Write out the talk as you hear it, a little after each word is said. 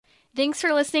Thanks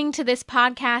for listening to this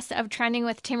podcast of Trending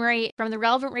with Timmerie from the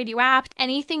Relevant Radio app.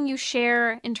 Anything you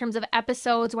share in terms of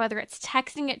episodes, whether it's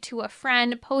texting it to a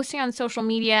friend, posting on social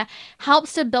media,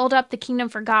 helps to build up the kingdom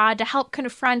for God, to help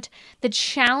confront the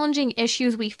challenging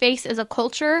issues we face as a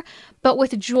culture, but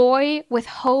with joy, with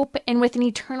hope, and with an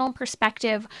eternal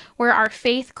perspective where our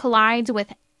faith collides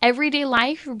with everyday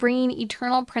life, bringing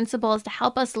eternal principles to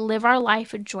help us live our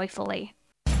life joyfully.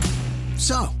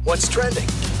 So, what's trending?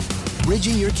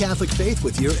 Bridging your Catholic faith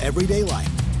with your everyday life.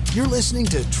 You're listening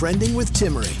to Trending with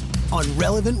Timmerie on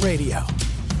Relevant Radio.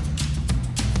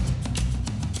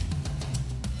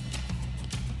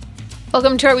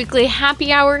 Welcome to our weekly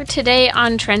happy hour today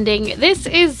on Trending. This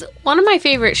is one of my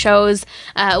favorite shows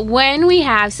when we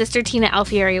have Sister Tina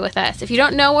Alfieri with us. If you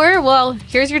don't know her, well,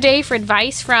 here's your day for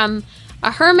advice from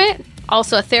a hermit,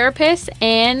 also a therapist,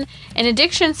 and an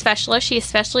addiction specialist. She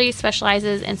especially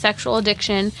specializes in sexual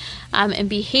addiction and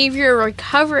behavior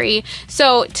recovery.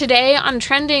 So today on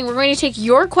Trending, we're going to take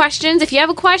your questions. If you have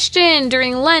a question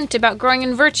during Lent about growing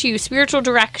in virtue, spiritual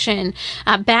direction,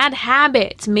 bad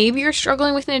habits, maybe you're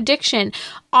struggling with an addiction,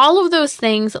 all of those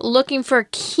things, looking for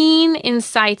keen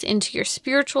insights into your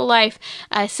spiritual life,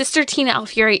 Sister Tina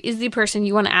Alfieri is the person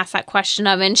you want to ask that question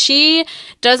of. And she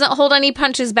doesn't hold any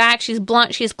punches back. She's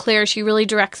blunt. She's clear. She really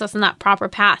directs us in that proper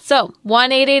path. So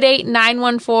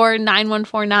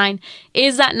 1-888-914-9149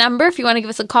 is that number if you want to give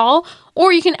us a call.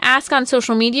 Or you can ask on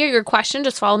social media your question.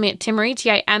 Just follow me at Timmerie,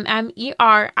 Timmerie,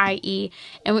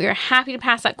 and we are happy to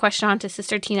pass that question on to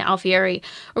Sister Tina Alfieri.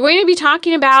 We're going to be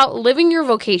talking about living your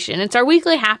vocation. It's our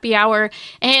weekly happy hour,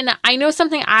 and I know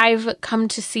something I've come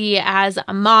to see as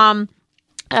a mom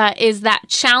is that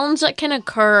challenge that can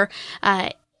occur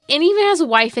and even as a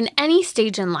wife in any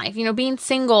stage in life, being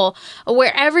single,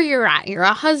 wherever you're at, you're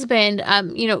a husband,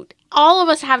 all of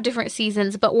us have different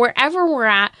seasons, but wherever we're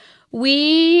at,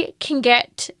 we can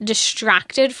get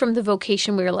distracted from the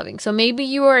vocation we're living. So maybe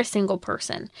you are a single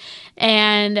person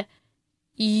and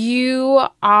you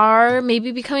are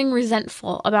maybe becoming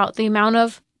resentful about the amount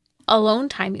of alone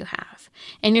time you have.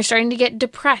 And you're starting to get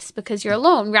depressed because you're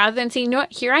alone rather than saying,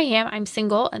 here I am, I'm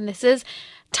single, and this is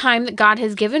time that God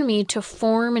has given me to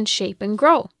form and shape and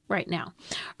grow right now.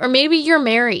 Or maybe you're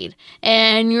married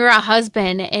and you're a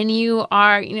husband and you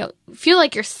are, feel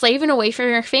like you're slaving away from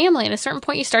your family. At a certain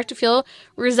point, you start to feel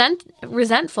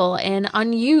resentful and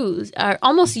unused, or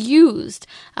almost used,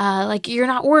 like you're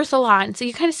not worth a lot. And so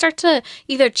you kind of start to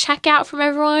either check out from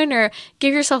everyone or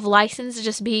give yourself license to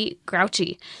just be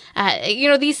grouchy.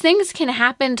 These things can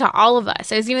happen to all of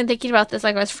us. I was even thinking about this,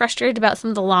 like I was frustrated about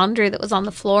some of the laundry that was on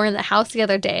the floor in the house the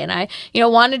other day. And I,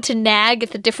 wanted to nag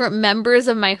at the different members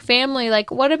of my family,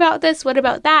 like, what about this? What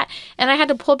about that? And I had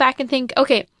to pull back and think,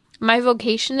 okay, my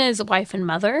vocation is wife and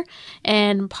mother,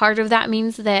 and part of that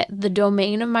means that the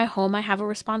domain of my home I have a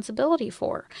responsibility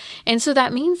for. And so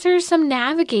that means there's some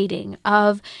navigating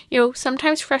of,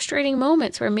 sometimes frustrating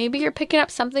moments where maybe you're picking up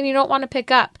something you don't want to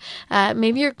pick up.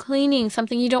 Maybe you're cleaning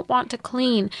something you don't want to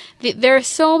clean. There are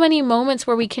so many moments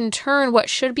where we can turn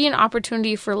what should be an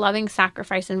opportunity for loving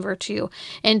sacrifice and virtue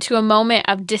into a moment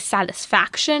of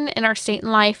dissatisfaction in our state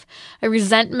in life, a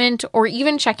resentment, or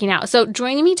even checking out. So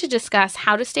joining me to discuss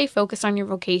how to stay focused on your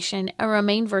vocation and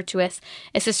remain virtuous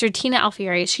is Sister Tina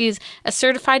Alfieri. She's a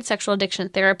certified sexual addiction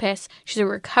therapist. She's a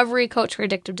recovery coach for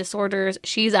addictive disorders.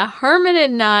 She's a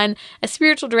hermited nun, a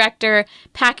spiritual director,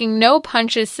 packing no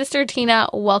punches. Sister Tina,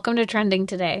 welcome to Trending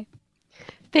today.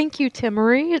 Thank you,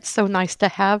 Timmerie. It's so nice to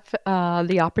have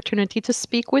the opportunity to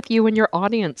speak with you and your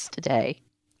audience today.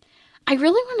 I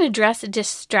really want to address a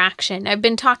distraction. I've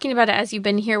been talking about it as you've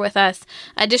been here with us,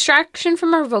 a distraction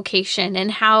from our vocation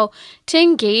and how to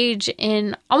engage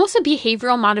in almost a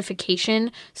behavioral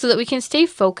modification so that we can stay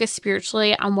focused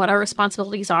spiritually on what our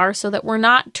responsibilities are so that we're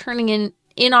not turning in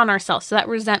on ourselves. So that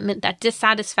resentment, that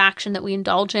dissatisfaction that we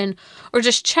indulge in, or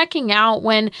just checking out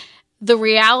when the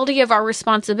reality of our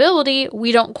responsibility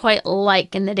we don't quite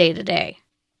like in the day-to-day.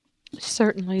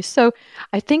 Certainly. So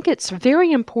I think it's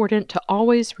very important to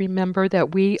always remember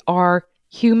that we are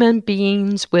human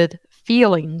beings with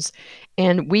feelings,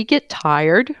 and we get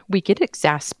tired, we get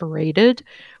exasperated,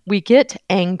 we get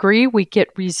angry, we get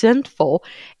resentful,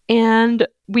 and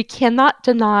we cannot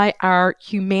deny our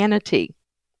humanity.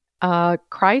 God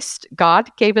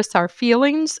gave us our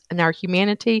feelings and our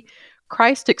humanity.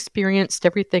 Christ experienced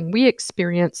everything we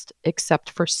experienced except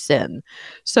for sin.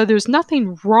 So there's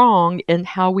nothing wrong in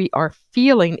how we are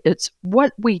feeling. It's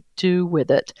what we do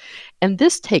with it. And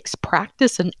this takes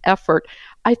practice and effort.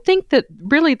 I think that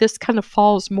really this kind of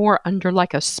falls more under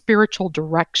like a spiritual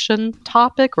direction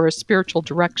topic or a spiritual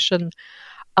direction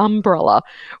umbrella.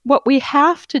 What we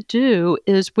have to do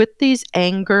is with these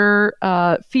anger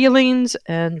feelings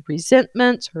and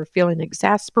resentments, or feeling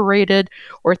exasperated,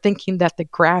 or thinking that the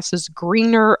grass is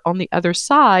greener on the other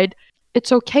side,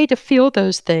 it's okay to feel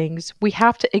those things. We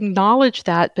have to acknowledge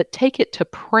that, but take it to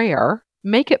prayer.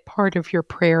 Make it part of your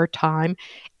prayer time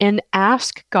and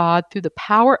ask God through the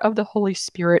power of the Holy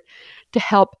Spirit to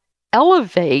help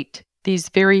elevate these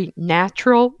very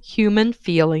natural human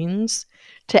feelings,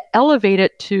 to elevate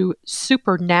it to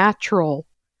supernatural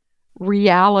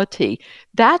reality.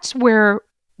 That's where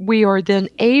we are then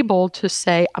able to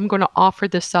say, I'm going to offer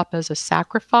this up as a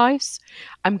sacrifice.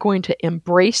 I'm going to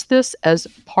embrace this as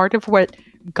part of what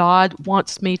God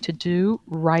wants me to do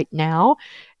right now.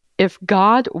 If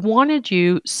God wanted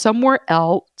you somewhere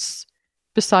else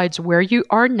besides where you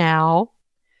are now,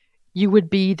 you would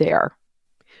be there.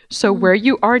 So where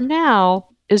you are now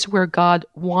is where God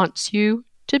wants you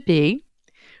to be.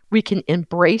 We can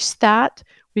embrace that.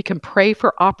 We can pray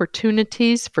for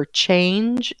opportunities for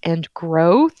change and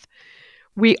growth.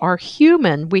 We are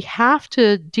human. We have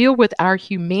to deal with our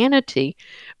humanity,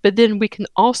 but then we can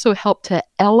also help to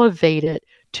elevate it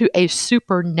to a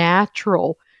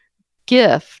supernatural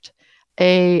gift,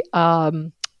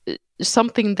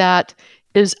 something that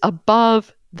is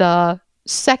above the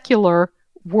secular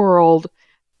world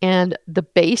and the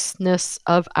baseness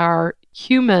of our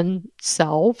human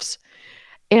selves.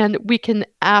 And we can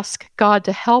ask God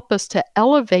to help us to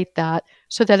elevate that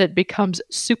so that it becomes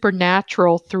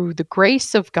supernatural through the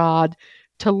grace of God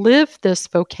to live this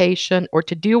vocation or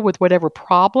to deal with whatever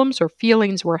problems or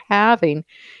feelings we're having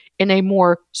in a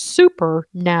more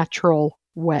supernatural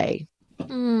way.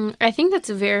 I think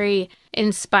that's very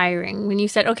inspiring when you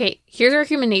said, okay, here's our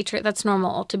human nature. That's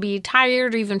normal to be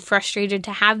tired or even frustrated,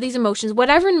 to have these emotions,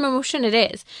 whatever emotion it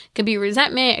is. It could be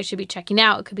resentment. It should be checking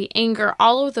out. It could be anger,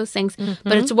 all of those things.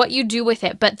 But it's what you do with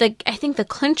it. But I think the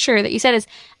clincher that you said is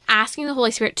asking the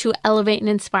Holy Spirit to elevate and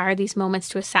inspire these moments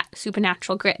to a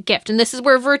supernatural gift. And this is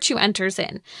where virtue enters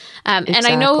in. Exactly. And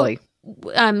I know,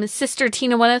 Sister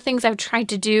Tina, one of the things I've tried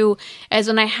to do is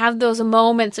when I have those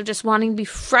moments of just wanting to be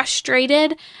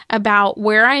frustrated about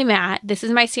where I'm at, this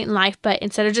is my state in life, but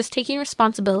instead of just taking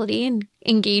responsibility and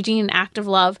engaging in act of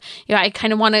love, I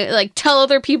kind of want to tell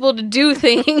other people to do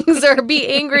things or be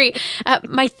angry.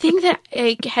 My thing that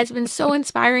has been so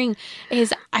inspiring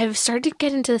is I've started to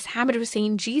get into this habit of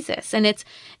saying Jesus, and it's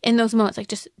in those moments,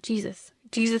 just Jesus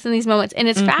in these moments. And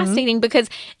it's fascinating because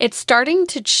it's starting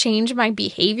to change my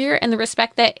behavior in the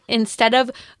respect that instead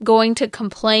of going to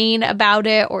complain about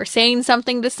it or saying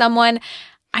something to someone,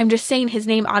 I'm just saying his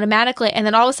name automatically. And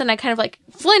then all of a sudden I kind of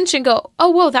flinch and go, oh,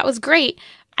 whoa, that was great.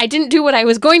 I didn't do what I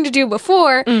was going to do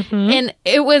before. And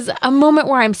it was a moment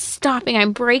where I'm stopping.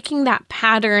 I'm breaking that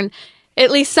pattern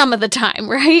at least some of the time,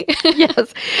 right?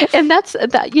 Yes. And that's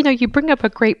that, you bring up a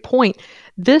great point.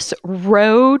 This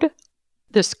road,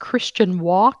 this Christian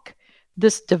walk,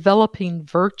 this developing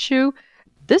virtue,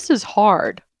 this is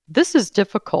hard. This is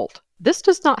difficult. This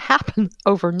does not happen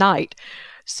overnight.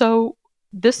 So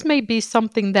this may be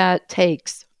something that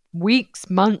takes weeks,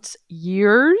 months,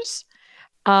 years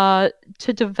to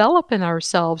develop in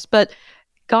ourselves. But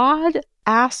God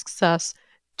asks us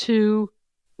to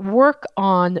work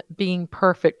on being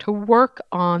perfect, to work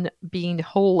on being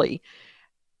holy.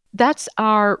 That's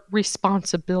our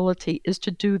responsibility, is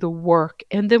to do the work,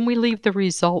 and then we leave the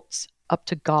results up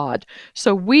to God.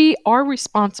 So we are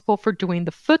responsible for doing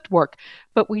the footwork,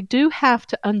 but we do have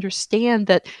to understand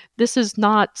that this is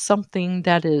not something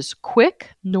that is quick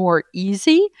nor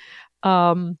easy.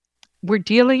 We're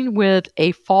dealing with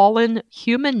a fallen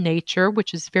human nature,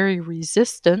 which is very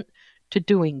resistant to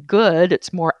doing good.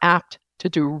 It's more apt to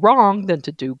do wrong than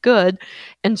to do good.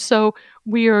 And so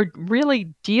we are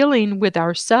really dealing with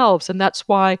ourselves. And that's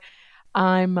why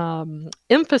I'm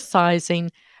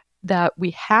emphasizing that we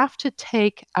have to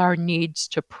take our needs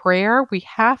to prayer. We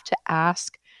have to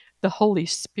ask the Holy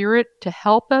Spirit to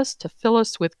help us, to fill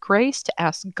us with grace, to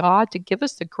ask God to give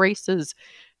us the graces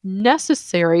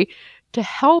necessary to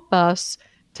help us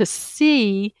to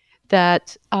see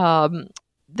that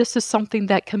this is something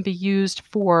that can be used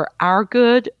for our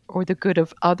good or the good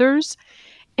of others,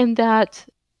 and that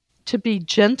to be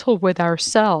gentle with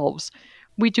ourselves.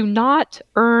 We do not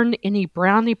earn any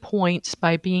brownie points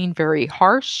by being very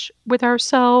harsh with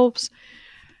ourselves.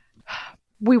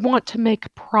 We want to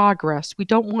make progress. We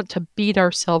don't want to beat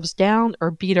ourselves down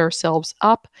or beat ourselves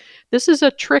up. This is a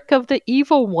trick of the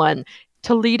evil one,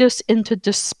 to lead us into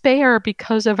despair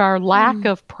because of our lack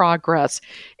of progress.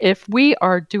 If we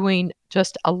are doing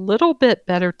just a little bit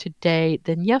better today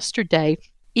than yesterday,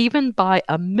 even by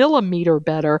a millimeter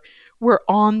better, we're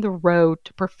on the road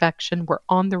to perfection. We're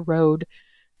on the road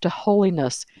to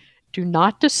holiness. Do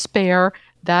not despair.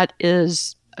 That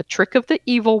is a trick of the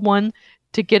evil one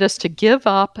to get us to give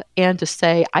up and to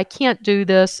say, I can't do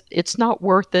this. It's not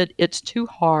worth it. It's too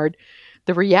hard.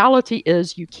 The reality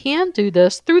is you can do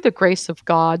this through the grace of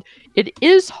God. It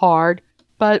is hard,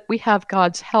 but we have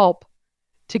God's help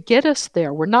to get us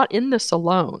there. We're not in this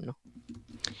alone.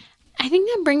 I think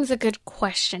that brings a good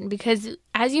question because,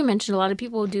 as you mentioned, a lot of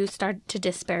people do start to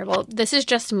despair. Well, this is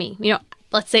just me.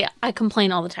 Let's say I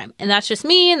complain all the time, and that's just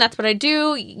me, and that's what I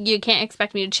do. You can't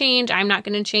expect me to change. I'm not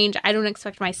going to change. I don't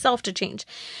expect myself to change.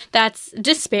 That's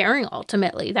despairing,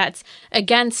 ultimately. That's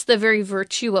against the very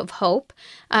virtue of hope.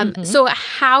 So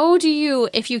how do you,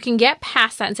 if you can get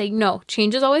past that and say, no,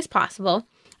 change is always possible,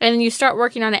 and then you start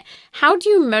working on it, how do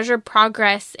you measure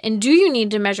progress, and do you need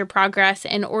to measure progress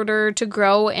in order to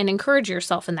grow and encourage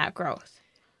yourself in that growth?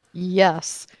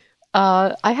 Yes.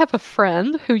 I have a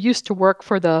friend who used to work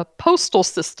for the postal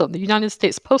system, the United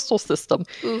States postal system.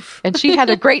 Oof. And she had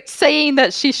a great saying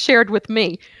that she shared with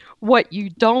me. What you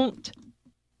don't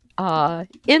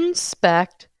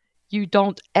inspect, you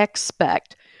don't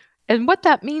expect. And what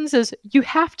that means is you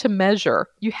have to measure,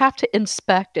 you have to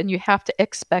inspect, and you have to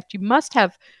expect. You must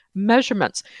have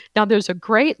measurements. Now, there's a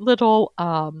great little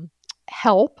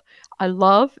help. I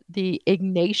love the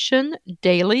Ignatian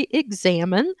Daily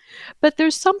Examen, but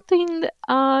there's something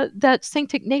that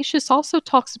St. Ignatius also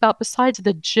talks about besides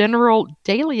the general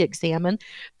daily examen.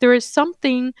 There is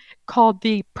something called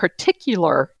the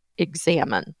particular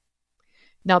examen.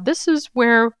 Now, this is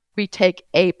where we take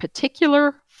a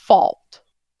particular fault.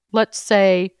 Let's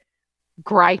say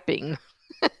griping,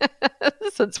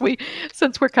 since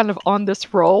we're kind of on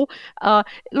this roll.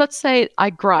 Let's say I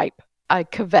gripe. I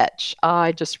kvetch.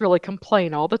 I just really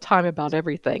complain all the time about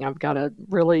everything. I've got a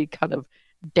really kind of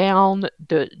down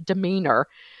demeanor.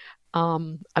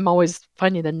 I'm always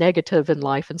finding the negative in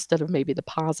life instead of maybe the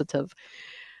positive.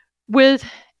 With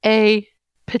a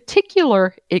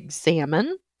particular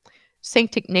examen,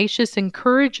 St. Ignatius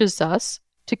encourages us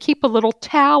to keep a little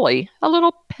tally, a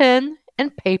little pen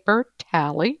and paper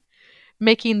tally,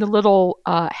 making the little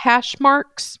hash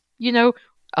marks,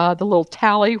 the little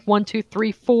tally, 1, 2,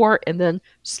 3, 4, and then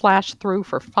slash through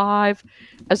for 5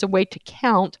 as a way to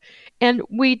count. And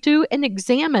we do an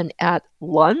examen at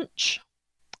lunch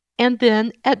and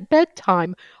then at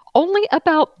bedtime, only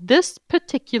about this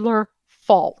particular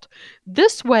fault.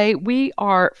 This way, we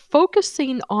are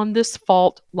focusing on this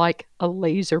fault like a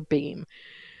laser beam.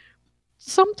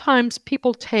 Sometimes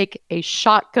people take a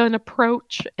shotgun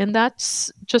approach, and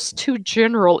that's just too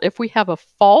general. If we have a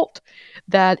fault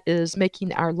that is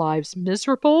making our lives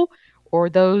miserable, or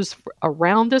those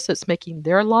around us, it's making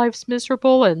their lives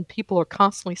miserable, and people are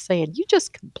constantly saying, you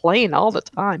just complain all the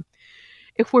time.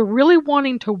 If we're really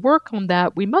wanting to work on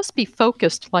that, we must be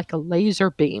focused like a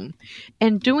laser beam.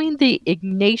 And doing the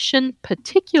Ignatian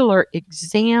particular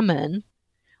examen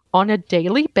on a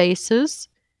daily basis,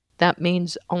 that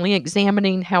means only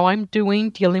examining how I'm doing,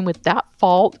 dealing with that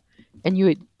fault, and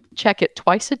you check it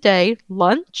twice a day,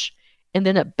 lunch, and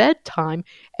then at bedtime,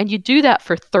 and you do that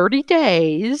for 30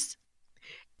 days,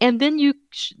 and then you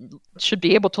should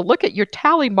be able to look at your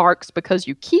tally marks because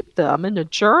you keep them in a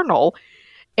journal,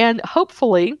 and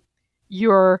hopefully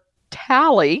your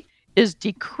tally is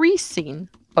decreasing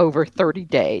over 30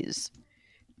 days.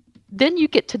 Then you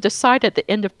get to decide at the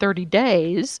end of 30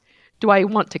 days, do I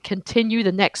want to continue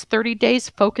the next 30 days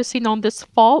focusing on this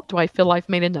fault? Do I feel I've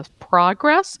made enough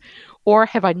progress? Or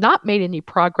have I not made any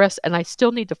progress and I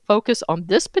still need to focus on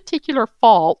this particular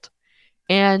fault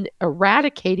and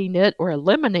eradicating it or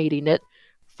eliminating it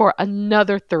for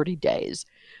another 30 days?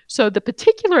 So the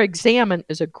particular examen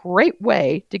is a great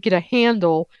way to get a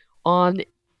handle on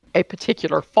a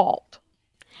particular fault.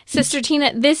 Sister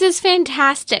Tina, this is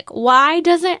fantastic. Why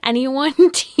doesn't anyone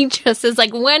teach us this?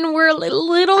 Like when we're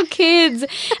little kids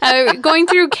going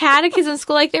through catechism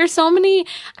school, like there's so many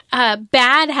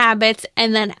bad habits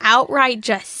and then outright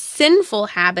just sinful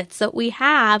habits that we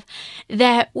have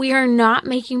that we are not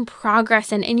making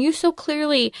progress in. And you so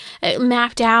clearly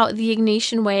mapped out the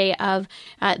Ignatian way of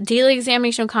daily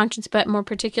examination of conscience, but more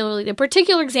particularly the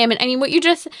particular examen. I mean, what you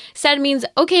just said means,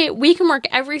 okay, we can work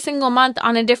every single month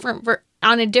on a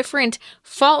different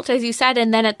fault, as you said,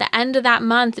 and then at the end of that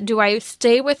month, do I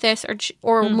stay with this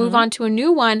or move on to a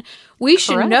new one? We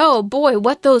should know, boy,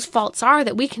 what those faults are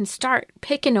that we can start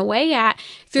picking away at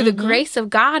through the grace of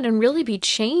God and really be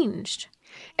changed.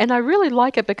 And I really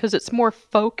like it because it's more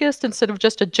focused instead of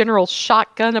just a general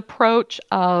shotgun approach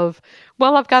of,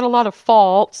 well, I've got a lot of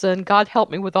faults and God help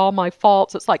me with all my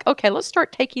faults. It's like, okay, let's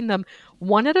start taking them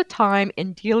one at a time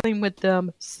and dealing with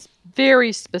them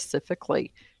very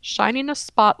specifically. shining a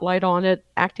spotlight on it,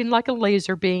 acting like a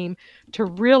laser beam to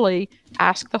really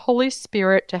ask the Holy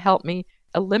Spirit to help me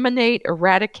eliminate,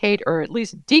 eradicate, or at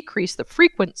least decrease the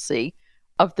frequency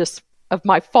of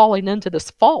my falling into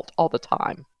this fault all the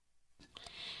time.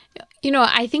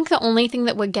 I think the only thing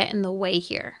that would get in the way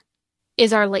here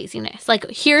is our laziness. Like,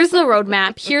 here's the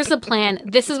roadmap, here's the plan,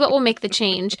 this is what will make the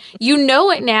change. You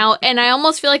know it now, and I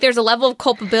almost feel like there's a level of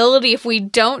culpability if we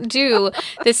don't do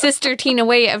the Sister Tina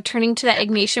way of turning to that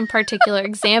Ignatian Particular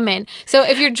Examen. So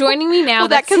if you're joining me now, well,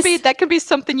 that could be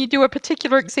something you do a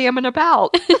particular examen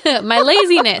about. My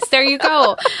laziness. There you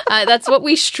go. That's what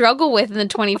we struggle with in the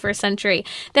 21st century.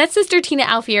 That's Sister Tina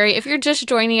Alfieri. If you're just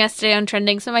joining us today on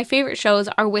Trending, some of my favorite shows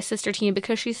are with Sister Tina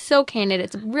because she's so candid.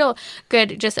 It's real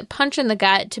good, just a punch in the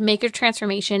gut to make a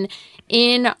transformation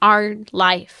in our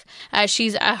life.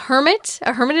 She's a hermit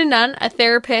and nun, a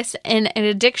therapist, and an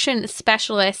addiction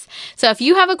specialist. So if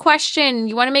you have a question,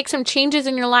 you want to make some changes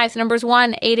in your life, the number is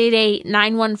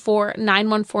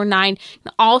 1-888-914-9149. You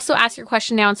can also ask your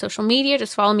question now on social media.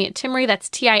 Just follow me at Timmerie. That's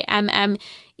Timmerie.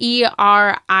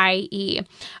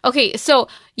 Okay, so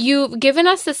you've given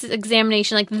us this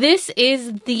examination. Like, this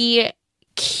is the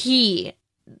key,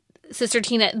 Sister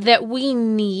Tina, that we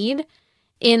need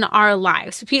in our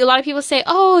lives. A lot of people say,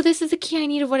 oh, this is the key I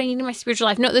need of what I need in my spiritual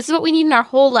life. No, this is what we need in our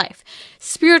whole life.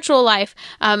 Spiritual life,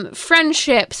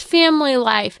 friendships, family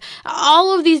life,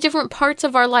 all of these different parts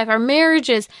of our life, our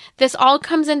marriages, this all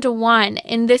comes into one.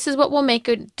 And this is what will make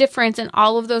a difference in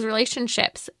all of those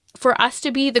relationships. For us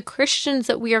to be the Christians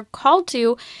that we are called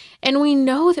to, and we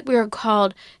know that we are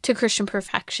called to Christian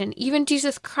perfection. Even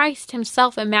Jesus Christ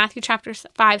himself in Matthew chapter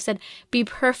 5 said, be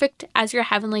perfect as your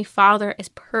heavenly Father is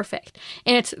perfect.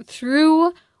 And it's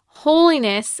through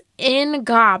holiness in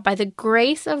God, by the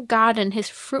grace of God and his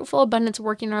fruitful abundance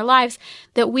working in our lives,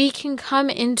 that we can come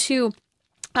into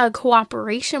a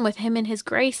cooperation with him and his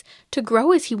grace to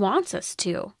grow as he wants us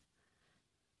to.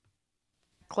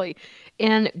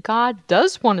 And God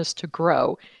does want us to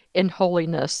grow in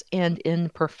holiness and in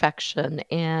perfection.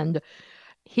 And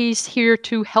he's here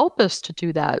to help us to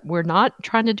do that. We're not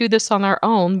trying to do this on our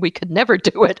own. We could never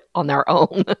do it on our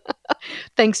own.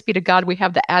 Thanks be to God, we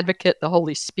have the advocate, the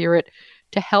Holy Spirit,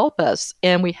 to help us.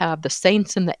 And we have the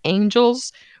saints and the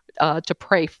angels to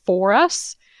pray for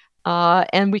us.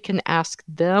 And we can ask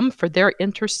them for their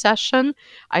intercession.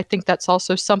 I think that's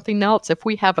also something else. If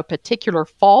we have a particular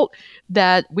fault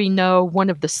that we know one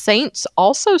of the saints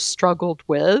also struggled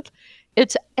with,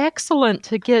 it's excellent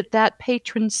to get that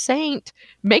patron saint,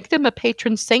 make them a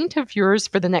patron saint of yours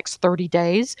for the next 30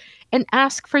 days, and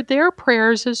ask for their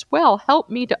prayers as well. Help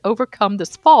me to overcome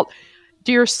this fault.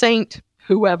 Dear Saint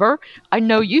whoever, I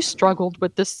know you struggled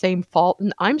with this same fault,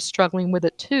 and I'm struggling with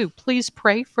it too. Please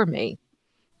pray for me.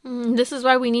 This is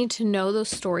why we need to know those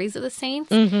stories of the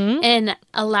saints and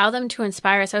allow them to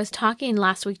inspire us. I was talking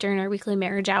last week during our weekly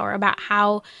marriage hour about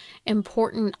how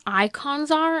important icons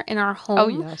are in our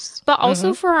home, but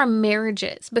also for our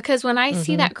marriages. Because when I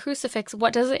see that crucifix,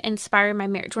 what does it inspire my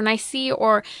marriage? When I see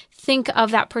or think of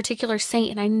that particular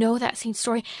saint and I know that saint's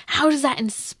story, how does that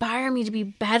inspire me to be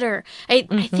better? I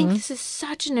think this is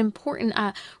such an important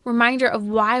reminder of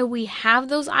why we have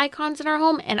those icons in our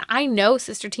home. And I know,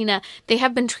 Sister Tina, they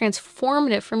have been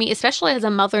transformative for me, especially as a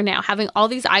mother now, having all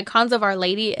these icons of Our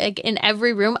Lady in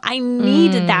every room. I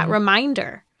needed that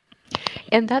reminder.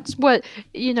 And that's what,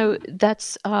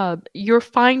 that's, you're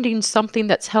finding something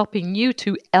that's helping you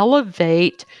to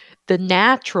elevate the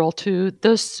natural to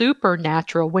the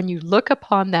supernatural. When you look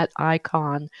upon that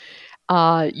icon,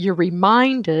 you're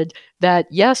reminded that,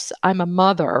 yes, I'm a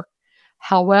mother.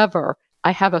 However,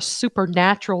 I have a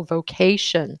supernatural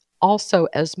vocation also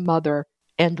as mother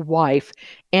and wife.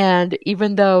 And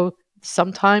even though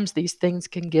sometimes these things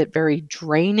can get very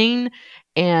draining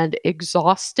and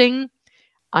exhausting,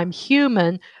 I'm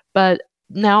human, but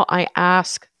now I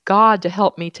ask God to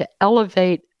help me to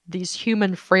elevate these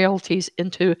human frailties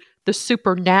into the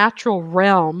supernatural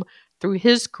realm through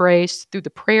his grace, through the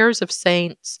prayers of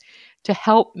saints, to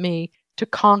help me to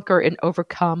conquer and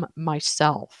overcome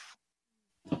myself.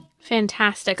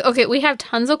 Fantastic. Okay, we have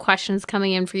tons of questions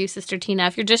coming in for you, Sister Tina.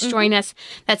 If you're just joining us,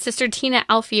 that's Sister Tina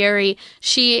Alfieri.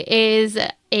 She is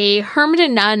a hermit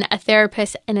and nun, a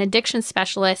therapist, an addiction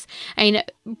specialist, a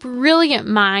brilliant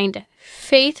mind,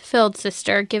 faith-filled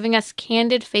sister, giving us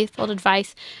candid, faith-filled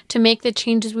advice to make the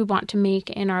changes we want to make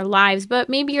in our lives. But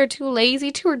maybe you're too lazy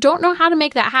to or don't know how to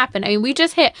make that happen. I mean, we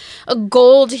just hit a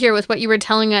gold here with what you were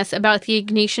telling us about the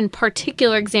Ignatian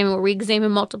Particular Examen, where we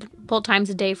examine multiple times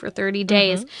a day for 30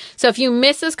 days. So if you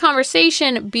miss this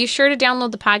conversation, be sure to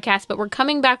download the podcast. But we're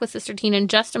coming back with Sister Tina in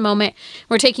just a moment.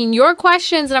 We're taking your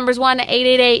questions. Numbers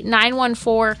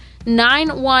 1-888-914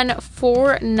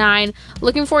 9149.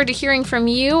 Looking forward to hearing from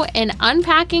you and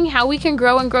unpacking how we can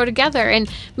grow and grow together. And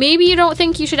maybe you don't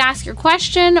think you should ask your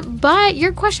question, but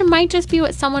your question might just be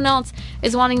what someone else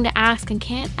is wanting to ask and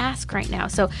can't ask right now.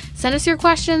 So send us your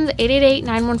questions,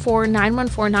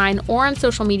 888-914-9149, or on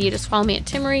social media. Just follow me at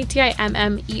Timmerie, Timmerie.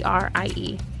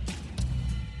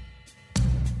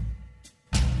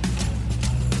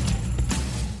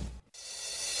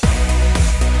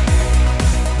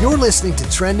 You're listening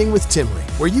to Trending with Timmerie,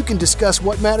 where you can discuss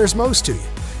what matters most to you.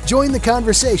 Join the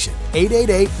conversation,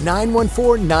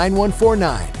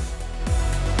 888-914-9149.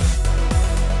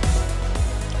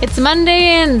 It's Monday,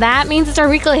 and that means it's our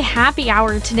weekly happy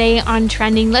hour today on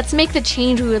Trending. Let's make the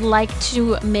change we would like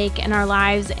to make in our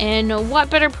lives. And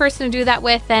what better person to do that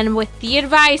with than with the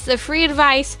advice, the free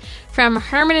advice from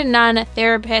Herman and Nunn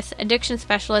therapist, addiction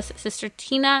specialist, Sister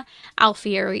Tina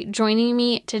Alfieri, joining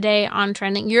me today on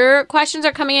Trending. Your questions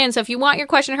are coming in, so if you want your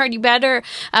question heard, you better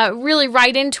really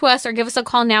write into us or give us a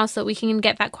call now so that we can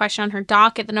get that question on her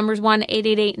docket. The number is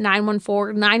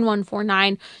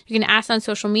 1-888-914-9149. You can ask on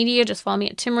social media. Just follow me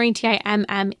at Timmerie, Timmerie, to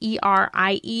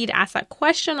ask that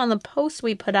question on the post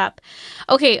we put up.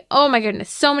 Okay, oh my goodness,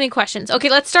 so many questions. Okay,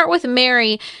 let's start with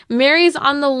Mary. Mary's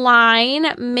on the line.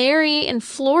 Mary in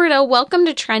Florida. Welcome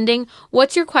to Trending.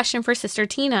 What's your question for Sister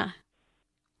Tina?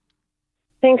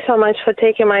 Thanks so much for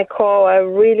taking my call. I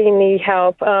really need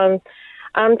help. I'm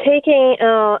taking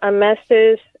a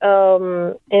master's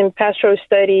in pastoral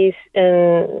studies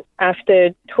after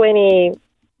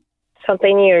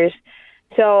 20-something years.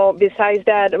 So besides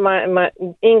that, my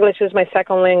English is my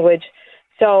second language.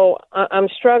 So I'm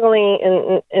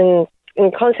struggling in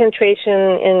concentration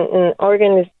and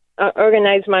organize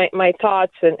my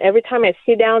thoughts, and every time I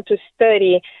sit down to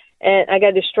study and I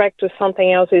get distracted with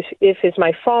something else, if it's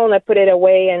my phone, I put it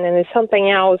away, and then it's something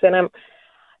else, and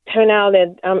turn out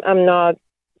that I'm not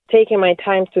taking my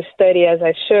time to study as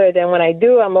I should, and when I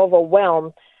do, I'm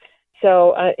overwhelmed.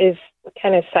 So it's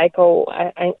kind of cycle.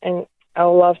 I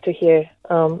would love to hear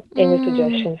any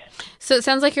suggestions. So it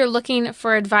sounds like you're looking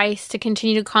for advice to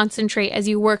continue to concentrate as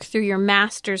you work through your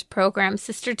master's program.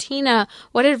 Sister Tina,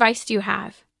 what advice do you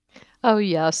have? Oh,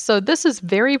 yes. So this is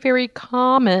very, very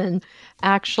common,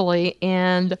 actually.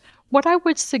 And what I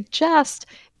would suggest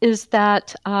is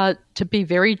that to be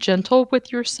very gentle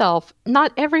with yourself.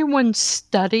 Not everyone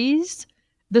studies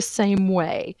the same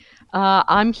way.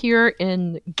 I'm here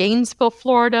in Gainesville,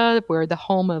 Florida. We're the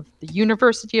home of the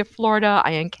University of Florida.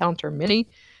 I encounter many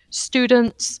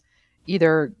students,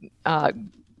 either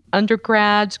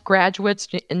undergrads, graduates,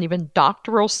 and even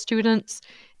doctoral students.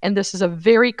 And this is a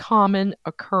very common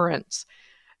occurrence.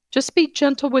 Just be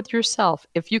gentle with yourself.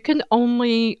 If you can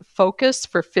only focus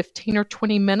for 15 or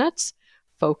 20 minutes,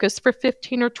 focus for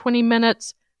 15 or 20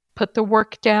 minutes, put the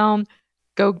work down,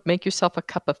 go make yourself a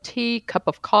cup of tea, cup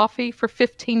of coffee for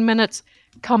 15 minutes,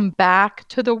 come back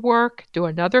to the work, do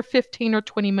another 15 or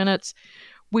 20 minutes.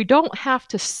 We don't have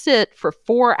to sit for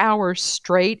 4 hours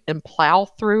straight and plow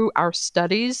through our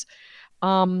studies.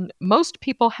 Most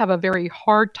people have a very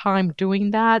hard time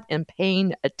doing that and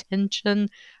paying attention,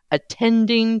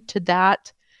 attending to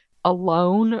that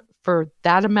alone for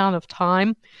that amount of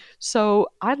time. So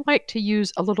I like to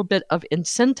use a little bit of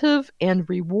incentive and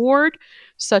reward,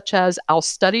 such as I'll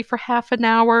study for half an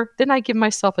hour, then I give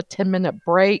myself a 10-minute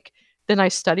break, then I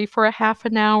study for a half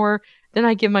an hour, then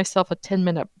I give myself a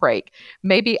 10-minute break.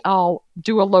 Maybe I'll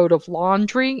do a load of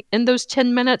laundry in those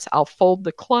 10 minutes. I'll fold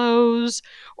the clothes,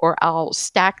 or I'll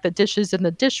stack the dishes in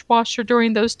the dishwasher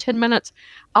during those 10 minutes.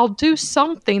 I'll do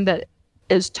something that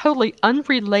is totally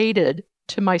unrelated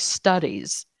to my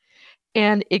studies.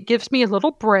 And it gives me a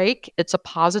little break. It's a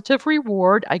positive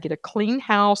reward. I get a clean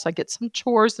house. I get some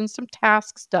chores and some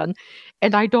tasks done.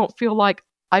 And I don't feel like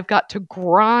I've got to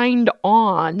grind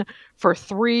on for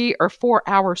 3 or 4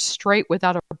 hours straight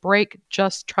without a break,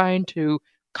 just trying to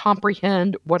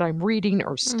comprehend what I'm reading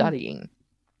or studying.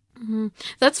 Mm-hmm.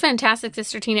 That's fantastic,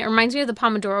 Sister Tina. It reminds me of the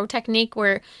Pomodoro technique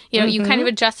where, you kind of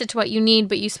adjust it to what you need,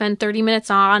 but you spend 30 minutes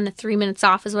on, 3 minutes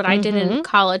off is what I did in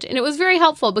college. And it was very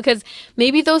helpful because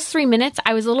maybe those 3 minutes,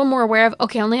 I was a little more aware of,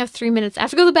 okay, I only have 3 minutes. I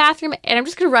have to go to the bathroom and I'm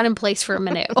just going to run in place for a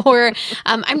minute. Or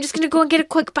I'm just going to go and get a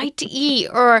quick bite to eat.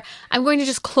 Or I'm going to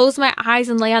just close my eyes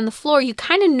and lay on the floor. You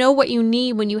kind of know what you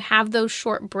need when you have those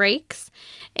short breaks.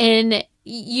 And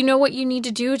you know what you need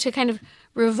to do to kind of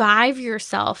revive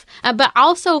yourself. But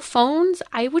also phones,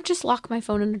 I would just lock my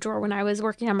phone in a drawer when I was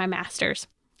working on my master's.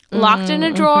 Locked in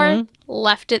a drawer,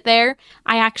 left it there.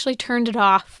 I actually turned it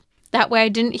off. That way I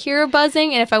didn't hear a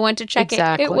buzzing, and if I went to check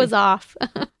it, it was off.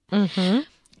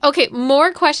 Okay,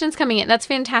 more questions coming in. That's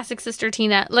fantastic, Sister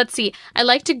Tina. Let's see. I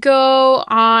like to go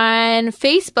on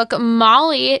Facebook.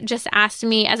 Molly just asked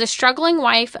me, as a struggling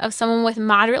wife of someone with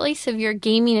moderately severe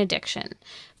gaming addiction,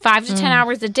 5 to 10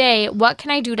 hours a day, what can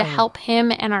I do to help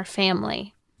him and our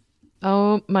family?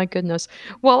 Oh, my goodness.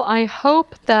 Well, I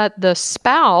hope that the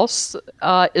spouse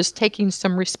is taking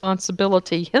some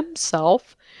responsibility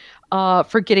himself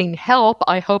for getting help.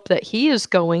 I hope that he is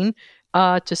going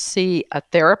to see a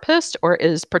therapist or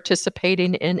is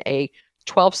participating in a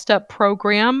 12-step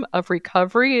program of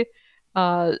recovery,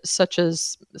 such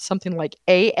as something like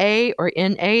AA or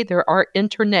NA. There are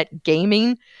internet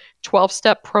gaming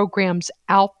 12-step programs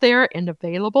out there and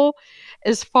available.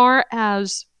 As far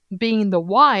as being the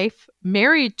wife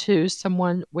married to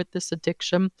someone with this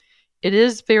addiction, it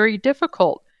is very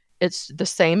difficult. It's the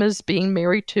same as being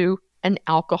married to an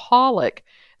alcoholic.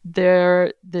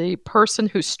 The person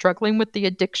who's struggling with the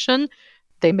addiction,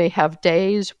 they may have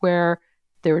days where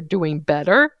they're doing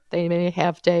better. They may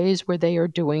have days where they are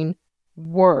doing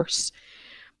worse.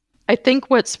 I think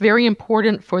what's very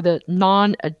important for the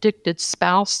non-addicted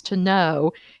spouse to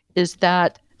know is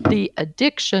that the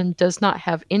addiction does not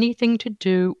have anything to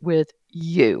do with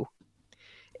you.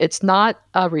 It's not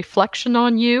a reflection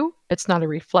on you. It's not a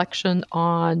reflection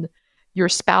on your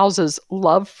spouse's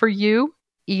love for you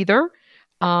either.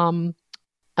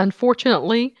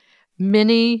 Unfortunately,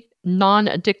 many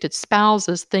non-addicted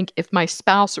spouses think if my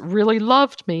spouse really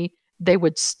loved me, they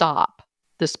would stop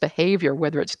this behavior,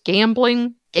 whether it's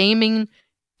gambling, gaming,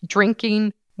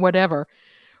 drinking, whatever.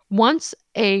 Once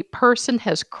a person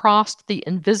has crossed the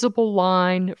invisible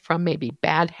line from maybe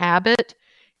bad habit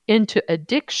into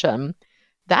addiction,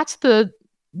 that's the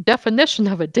definition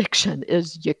of addiction,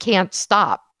 is you can't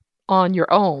stop on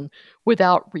your own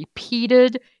without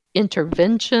repeated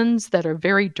interventions that are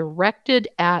very directed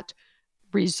at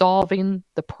resolving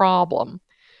the problem.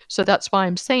 So that's why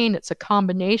I'm saying it's a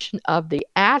combination of the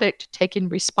addict taking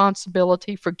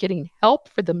responsibility for getting help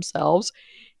for themselves,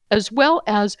 as well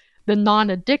as the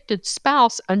non-addicted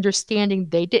spouse understanding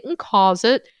they didn't cause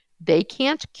it, they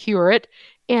can't cure it,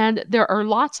 and there are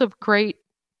lots of great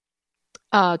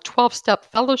 12-step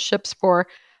fellowships for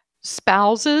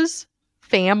spouses,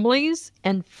 families,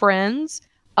 and friends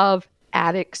of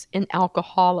addicts and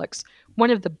alcoholics.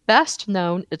 One of the best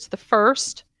known, it's the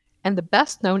first, and the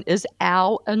best known is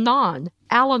Al-Anon.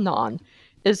 Al-Anon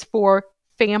is for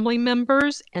family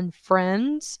members and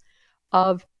friends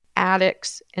of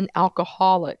addicts and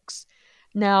alcoholics.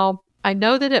 Now, I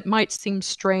know that it might seem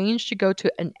strange to go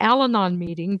to an Al-Anon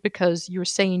meeting because you're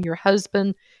saying your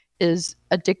husband is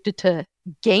addicted to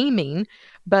gaming,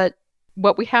 but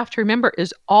what we have to remember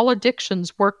is all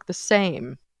addictions work the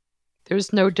same.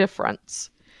 There's no difference.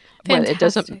 Fantastic. It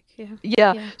doesn't.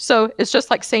 Yeah. So it's just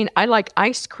like saying, I like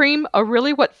ice cream. Oh,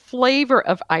 really? What flavor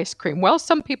of ice cream? Well,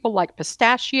 some people like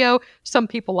pistachio. Some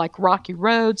people like Rocky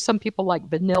Road. Some people like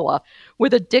vanilla.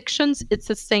 With addictions, it's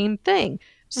the same thing.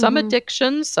 Some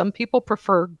addictions, some people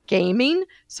prefer gaming.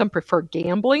 Some prefer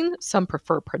gambling. Some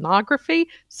prefer pornography.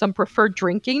 Some prefer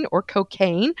drinking or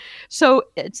cocaine. So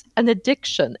it's an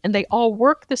addiction, and they all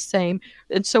work the same.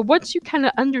 And so once you kind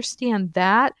of understand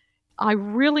that, I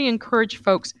really encourage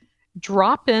folks,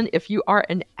 drop in, if you are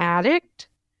an addict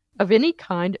of any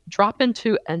kind, drop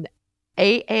into an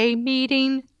AA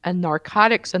meeting, a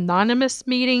Narcotics Anonymous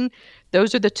meeting.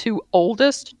 Those are the two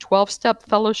oldest 12-step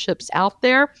fellowships out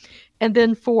there. And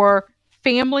then for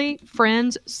family,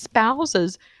 friends,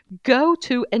 spouses, go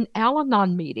to an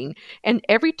Al-Anon meeting. And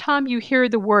every time you hear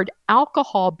the word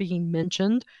alcohol being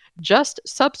mentioned, just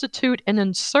substitute and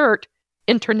insert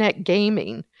internet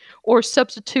gaming, or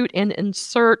substitute and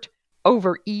insert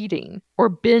overeating or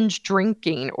binge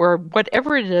drinking or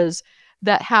whatever it is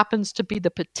that happens to be the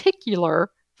particular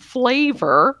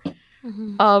flavor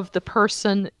of the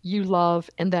person you love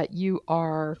and that you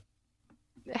are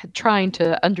trying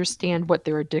to understand what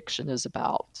their addiction is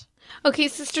about. Okay,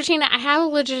 Sister Tina, I have a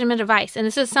legitimate advice, and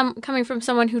this is coming from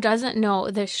someone who doesn't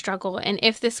know this struggle and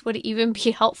if this would even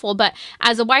be helpful. But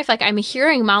as a wife, like, I'm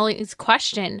hearing Molly's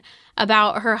question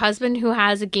about her husband who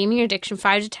has a gaming addiction,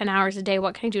 5 to 10 hours a day.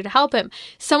 What can I do to help him?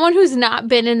 Someone who's not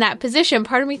been in that position,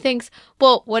 part of me thinks,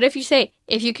 well, what if you say,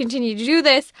 if you continue to do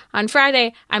this on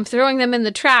Friday, I'm throwing them in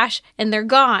the trash and they're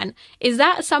gone? Is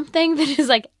that something that is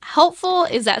like helpful?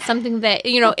 Is that something that,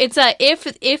 it's a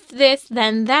if this,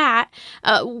 then that?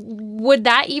 Would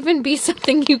that even be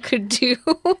something you could do?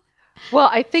 Well,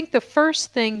 I think the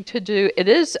first thing to do, it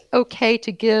is okay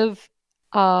to give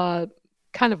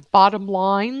kind of bottom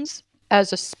lines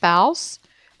as a spouse,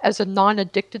 as a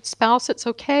non-addicted spouse. It's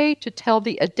okay to tell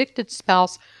the addicted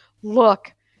spouse,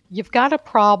 look, you've got a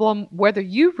problem, whether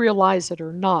you realize it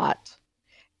or not.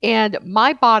 And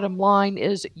my bottom line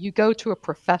is you go to a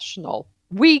professional.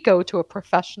 We go to a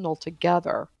professional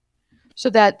together so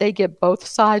that they get both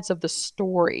sides of the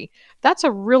story. That's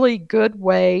a really good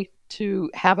way to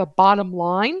have a bottom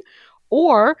line.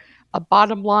 Or a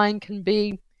bottom line can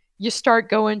be you start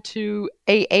going to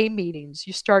AA meetings,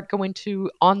 you start going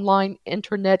to online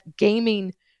internet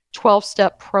gaming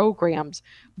 12-step programs,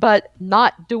 but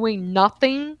not doing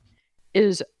nothing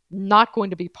is not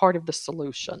going to be part of the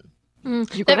solution. You're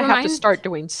going to have to start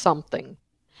doing something.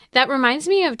 That reminds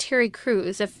me of Terry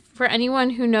Crews. If for anyone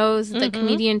who knows the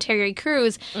comedian Terry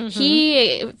Crews,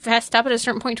 he fessed up at a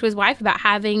certain point to his wife about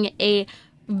having a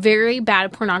very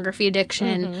bad pornography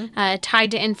addiction,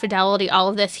 tied to infidelity, all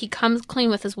of this. He comes clean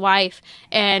with his wife,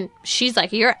 and she's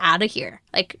like, you're out of here.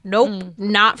 Like, nope,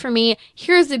 not for me.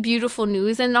 Here's the beautiful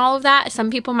news and all of that. Some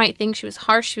people might think she was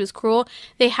harsh, she was cruel.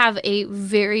 They have a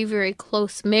very, very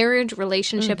close marriage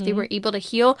relationship they were able to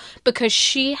heal because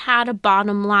she had a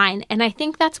bottom line. And I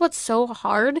think that's what's so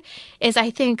hard is I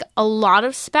think a lot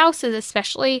of spouses,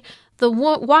 especially the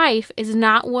wife, is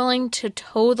not willing to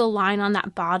toe the line on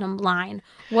that bottom line.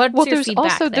 What's your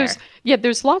feedback there?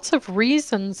 There's lots of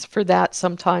reasons for that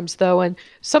sometimes, though. And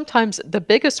sometimes the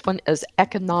biggest one is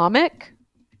economic,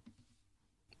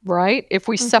 right? If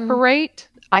we separate,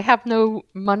 I have no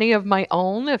money of my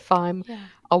own if I'm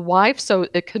a wife. So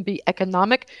it could be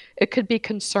economic. It could be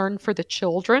concern for the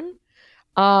children.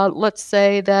 Let's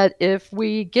say that if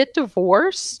we get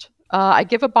divorced, I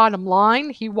give a bottom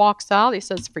line. He walks out. He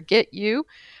says, forget you.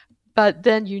 But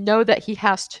then you know that he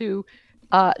has to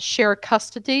share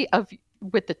custody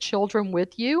with the children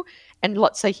with you. And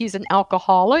let's say he's an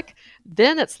alcoholic.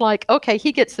 Then it's like, okay,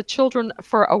 he gets the children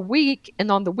for a week and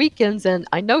on the weekends, and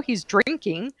I know he's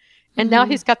drinking. And now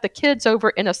he's got the kids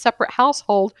over in a separate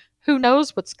household. Who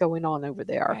knows what's going on over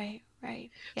there?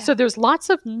 Right. Yeah. So there's lots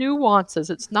of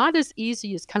nuances. It's not as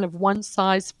easy as kind of one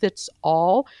size fits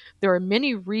all. There are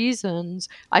many reasons.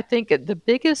 I think the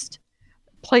biggest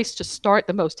place to start,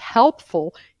 the most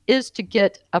helpful, is to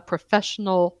get a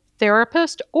professional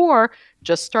therapist or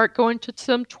just start going to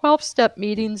some 12-step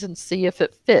meetings and see if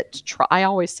it fits. I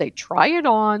always say, try it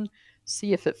on,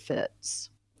 see if it fits.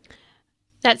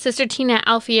 That's Sister Tina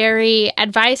Alfieri,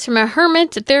 advice from a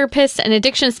hermit, a therapist, and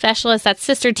addiction specialist. That's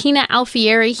Sister Tina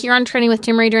Alfieri here on Trending with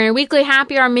Timmerie during our weekly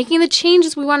happy hour, making the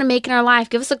changes we want to make in our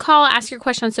life. Give us a call, ask your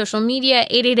question on social media,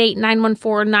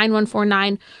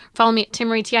 888-914-9149. Follow me at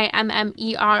Timmerie,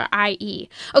 Timmerie.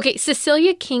 Okay,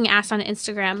 Cecilia King asked on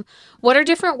Instagram, what are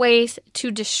different ways to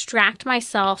distract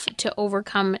myself to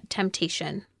overcome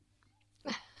temptation?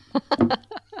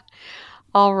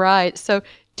 All right. So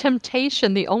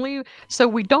temptation, so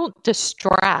we don't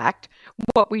distract.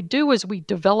 What we do is we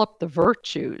develop the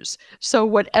virtues. So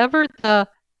whatever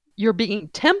you're being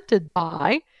tempted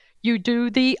by, you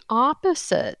do the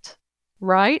opposite,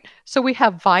 right? So we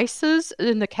have vices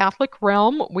in the Catholic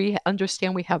realm. We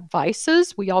understand we have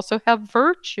vices. We also have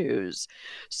virtues.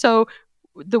 So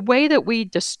the way that we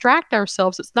distract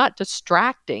ourselves, it's not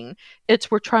distracting.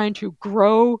 We're trying to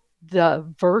grow the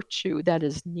virtue that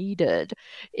is needed.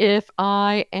 If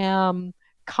I am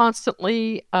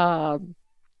constantly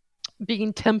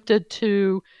being tempted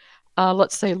to,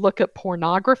 let's say, look at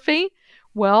pornography,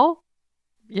 well,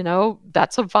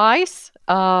 that's a vice,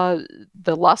 the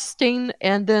lusting,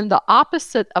 and then the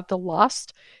opposite of the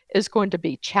lust is going to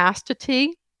be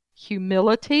chastity,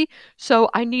 humility. So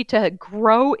I need to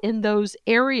grow in those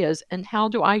areas. And how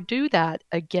do I do that?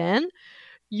 Again,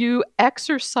 you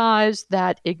exercise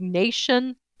that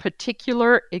Ignatian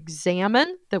particular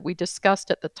examen that we discussed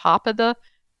at the top of the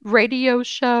radio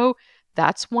show.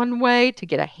 That's one way to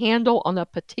get a handle on a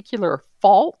particular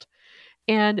fault.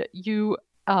 And you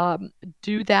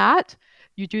do that.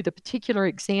 You do the particular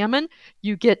examen.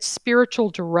 You get spiritual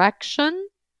direction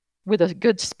with a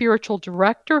good spiritual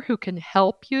director who can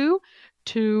help you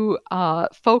to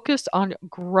focus on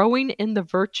growing in the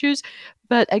virtues.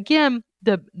 But again,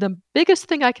 the biggest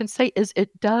thing I can say is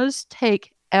it does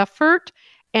take effort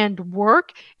and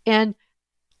work, and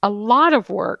a lot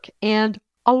of work and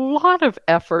a lot of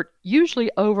effort, usually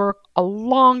over a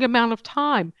long amount of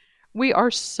time. We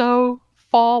are so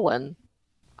fallen.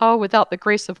 Oh, without the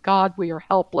grace of God, we are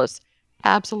helpless,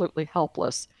 absolutely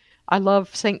helpless. I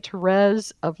love Saint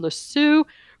Therese of Lisieux,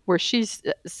 where she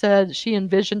said she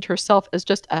envisioned herself as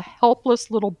just a helpless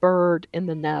little bird in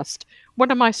the nest. What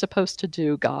am I supposed to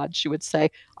do, God? She would say,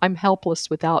 I'm helpless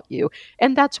without you.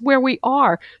 And that's where we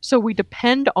are. So we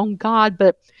depend on God,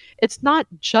 but it's not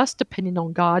just depending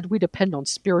on God. We depend on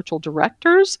spiritual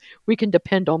directors. We can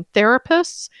depend on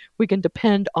therapists. We can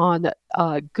depend on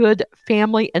good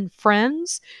family and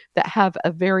friends that have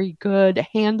a very good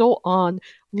handle on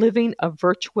living a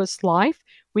virtuous life,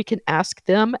 we can ask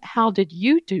them, how did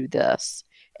you do this?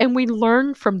 And we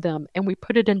learn from them and we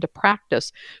put it into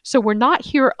practice. So we're not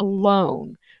here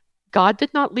alone. God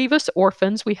did not leave us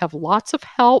orphans. We have lots of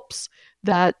helps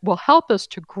that will help us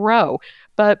to grow.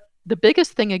 But the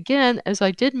biggest thing, again, as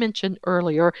I did mention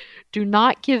earlier, do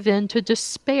not give in to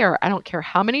despair. I don't care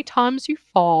how many times you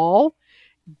fall,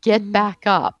 get back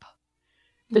up.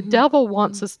 The devil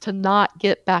wants us to not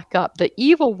get back up. The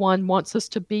evil one wants us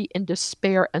to be in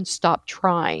despair and stop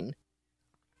trying.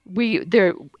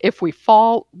 If we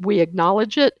fall, we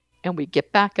acknowledge it and we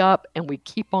get back up and we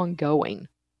keep on going.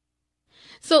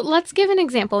 So let's give an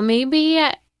example. Maybe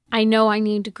I know I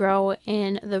need to grow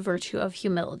in the virtue of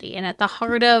humility. And at the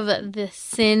heart of the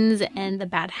sins and the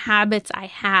bad habits I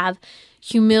have,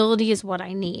 humility is what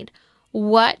I need.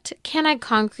 What can I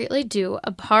concretely do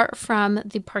apart from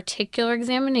the particular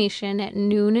examination at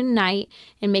noon and night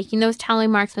and making those tally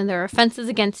marks when there are offenses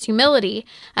against humility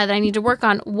that I need to work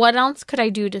on? What else could I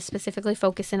do to specifically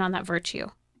focus in on that virtue?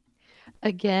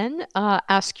 Again,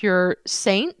 ask your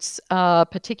saints,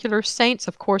 particular saints,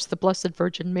 of course, the Blessed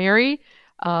Virgin Mary.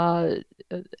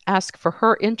 Ask for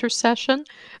her intercession.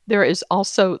 There is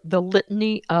also the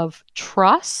litany of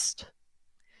trust.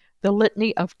 The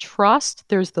litany of trust.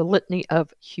 There's the litany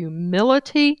of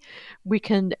humility.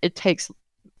 It takes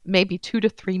maybe 2 to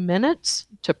 3 minutes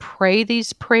to pray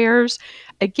these prayers.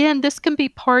 Again, this can be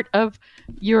part of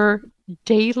your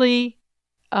daily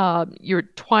your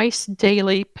twice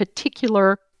daily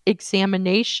particular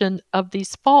examination of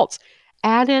these faults.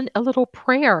 Add in a little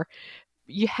prayer.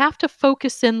 You have to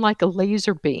focus in like a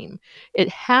laser beam. It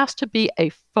has to be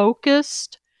a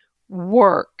focused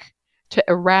work to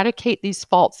eradicate these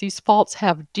faults. These faults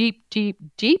have deep, deep,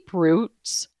 deep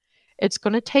roots. It's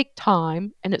going to take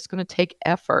time, and it's going to take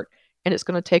effort, and it's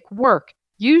going to take work,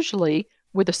 usually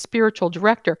with a spiritual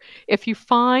director. If you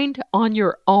find on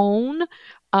your own,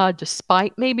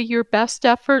 despite maybe your best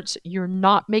efforts, you're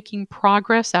not making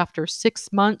progress after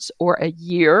 6 months or a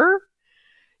year,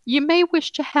 you may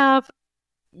wish to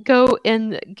go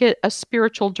and get a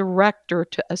spiritual director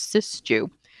to assist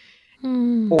you.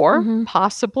 Or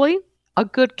possibly a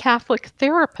good Catholic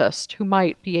therapist who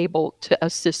might be able to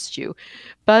assist you.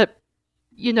 But,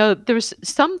 there's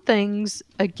some things,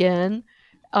 again,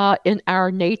 in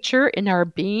our nature, in our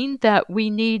being, that we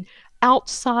need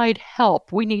outside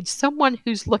help. We need someone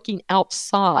who's looking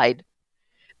outside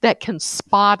that can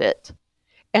spot it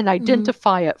and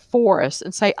identify it for us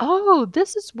and say, oh,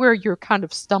 this is where you're kind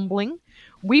of stumbling.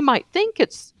 We might think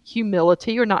it's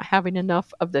humility or not having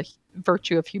enough of the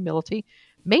virtue of humility.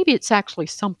 Maybe it's actually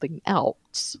something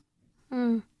else.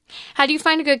 How do you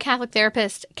find a good Catholic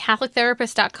therapist?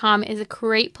 CatholicTherapist.com is a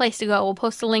great place to go. We'll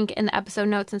post a link in the episode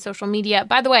notes and social media.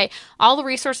 By the way, all the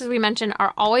resources we mentioned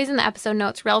are always in the episode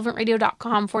notes,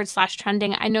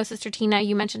 relevantradio.com/trending. I know, Sister Tina,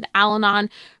 you mentioned Al-Anon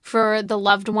for the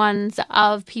loved ones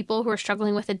of people who are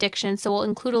struggling with addiction, so we'll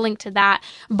include a link to that.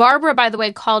 Barbara, by the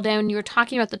way, called in. You were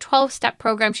talking about the 12-step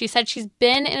program. She said she's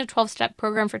been in a 12-step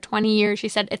program for 20 years. She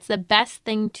said it's the best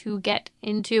thing to get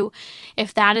into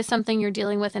if that is something you're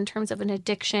dealing with in terms of an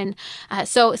addiction.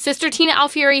 So Sister Tina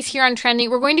Alfieri is here on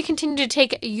Trending. We're going to continue to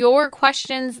take your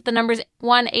questions. The number is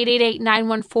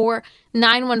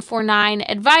 1-888-914-9149.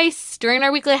 Advice during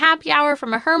our weekly happy hour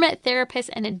from a hermit, therapist,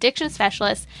 and addiction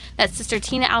specialist. That's Sister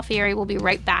Tina Alfieri. We'll be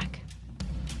right back.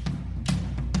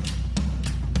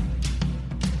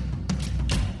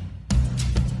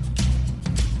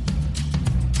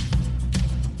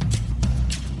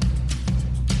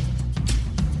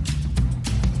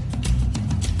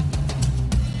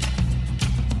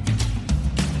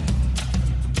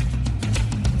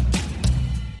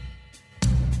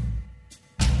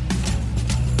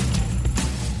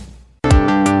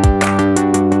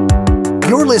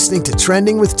 You're listening to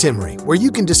Trending with Timmerie, where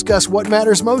you can discuss what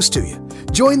matters most to you.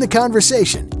 Join the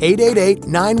conversation,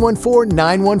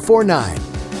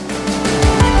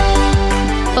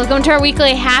 888-914-9149. Welcome to our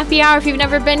weekly happy hour. If you've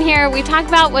never been here, we talk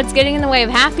about what's getting in the way of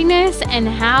happiness and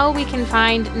how we can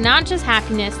find not just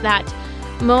happiness, that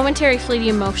momentary fleeting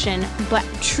emotion, but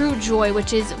true joy,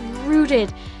 which is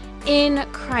rooted in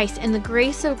Christ and the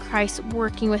grace of Christ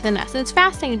working within us. And it's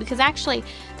fascinating because actually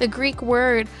the Greek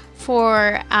word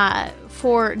for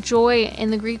joy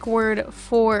and the Greek word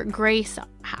for grace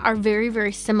are very,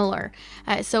 very similar.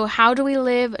 So how do we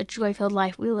live a joy-filled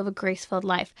life? We live a grace-filled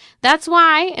life. That's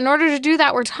why, in order to do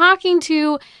that, we're talking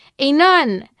to a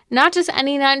nun Not just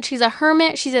any nun, she's a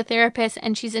hermit, she's a therapist,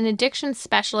 and she's an addiction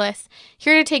specialist.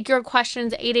 Here to take your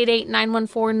questions,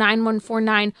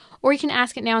 888-914-9149, or you can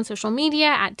ask it now on social media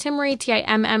at Timmerie,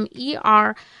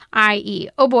 Timmerie.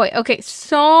 Oh boy. Okay,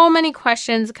 so many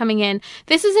questions coming in.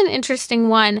 This is an interesting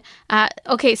one.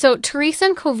 Okay, so Teresa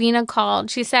and Covina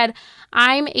called. She said,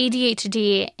 I'm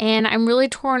ADHD, and I'm really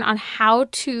torn on how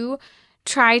to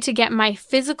try to get my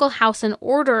physical house in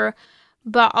order,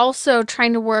 but also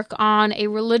trying to work on a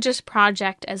religious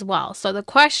project as well. So the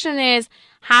question is,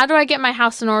 how do I get my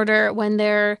house in order when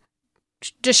there are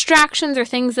distractions or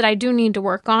things that I do need to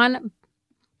work on?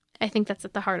 I think that's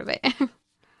at the heart of it.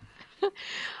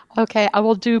 Okay, I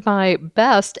will do my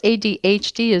best.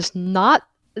 ADHD is not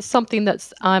something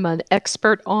I'm an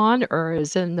expert on or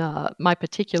is in my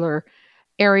particular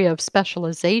area of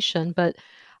specialization. But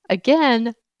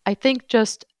again, I think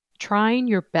just trying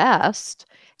your best.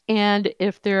 And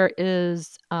if there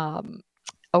is a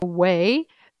way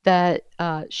that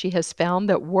she has found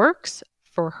that works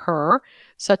for her,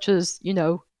 such as,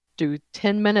 do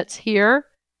 10 minutes here,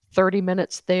 30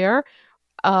 minutes there.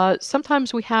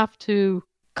 Sometimes we have to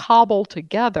cobble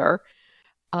together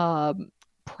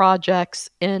projects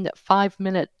in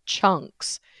 5-minute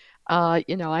chunks.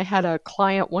 I had a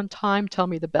client one time tell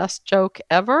me the best joke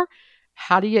ever.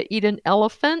 How do you eat an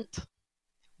elephant?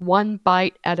 One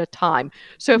bite at a time.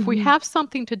 So if we have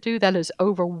something to do that is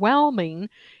overwhelming,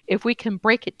 if we can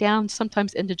break it down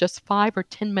sometimes into just 5 or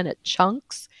 10-minute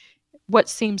chunks, what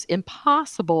seems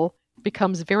impossible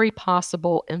becomes very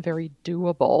possible and very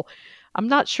doable. I'm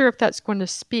not sure if that's going to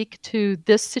speak to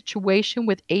this situation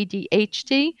with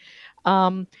ADHD.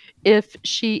 If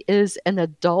she is an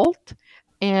adult,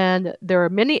 and there are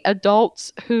many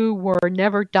adults who were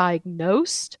never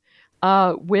diagnosed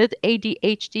with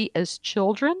ADHD as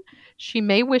children, she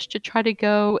may wish to try to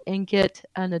go and get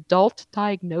an adult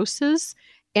diagnosis,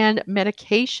 and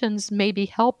medications may be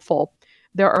helpful.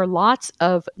 There are lots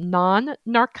of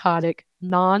non-narcotic,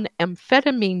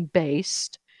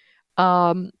 non-amphetamine-based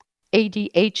ADHD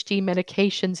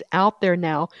medications out there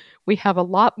now. We have a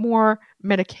lot more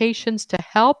medications to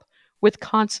help with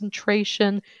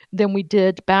concentration than we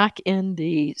did back in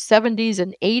the 70s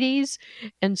and 80s.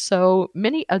 And so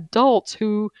many adults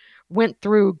who went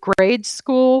through grade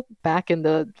school back in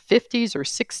the 50s or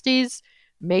 60s,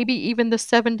 maybe even the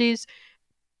 70s,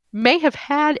 may have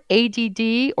had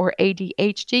ADD or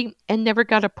ADHD and never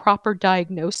got a proper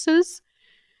diagnosis.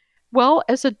 Well,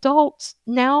 as adults,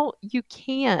 now you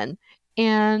can.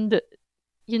 And,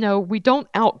 we don't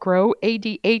outgrow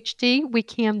ADHD. We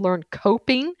can learn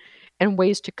coping and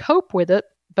ways to cope with it.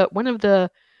 But one of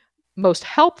the most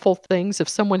helpful things if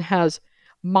someone has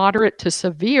moderate to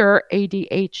severe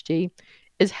ADHD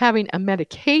is having a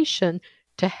medication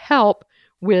to help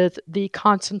with the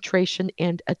concentration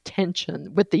and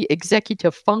attention, with the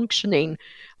executive functioning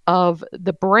of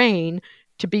the brain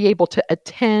to be able to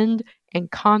attend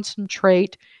and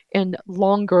concentrate in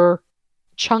longer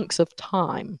chunks of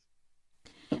time.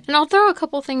 And I'll throw a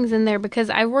couple things in there because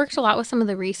I worked a lot with some of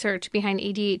the research behind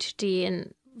ADHD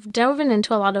and delving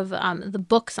into a lot of the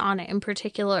books on it in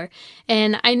particular.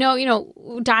 And I know,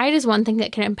 diet is one thing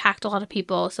that can impact a lot of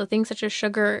people. So things such as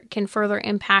sugar can further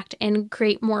impact and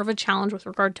create more of a challenge with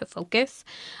regard to focus.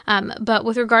 But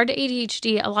with regard to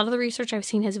ADHD, a lot of the research I've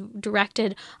seen has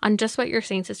directed on just what you're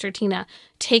saying, Sister Tina.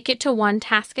 Take it to one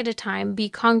task at a time, be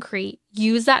concrete.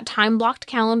 Use that time-blocked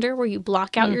calendar where you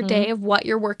block out your day of what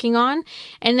you're working on,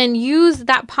 and then use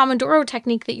that Pomodoro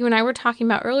technique that you and I were talking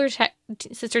about earlier,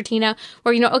 Sister Tina,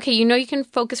 where you can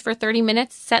focus for 30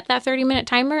 minutes, set that 30-minute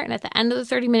timer, and at the end of the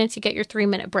 30 minutes, you get your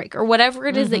 3-minute break or whatever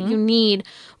it is that you need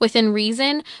within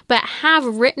reason, but have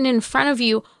written in front of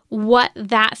you what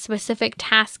that specific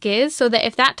task is so that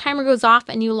if that timer goes off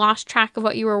and you lost track of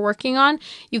what you were working on,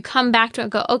 you come back to it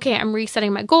and go, okay, I'm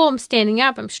resetting my goal. I'm standing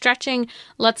up. I'm stretching.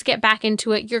 Let's get back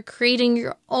into it. You're creating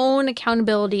your own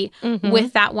accountability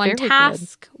with that one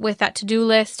task, with that to-do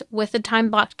list, with the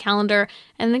time-blocked calendar.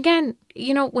 And again,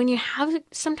 when you have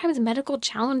sometimes medical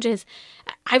challenges,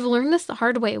 I've learned this the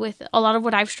hard way with a lot of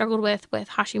what I've struggled with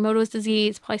Hashimoto's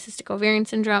disease, polycystic ovarian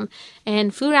syndrome,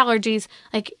 and food allergies.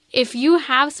 Like, if you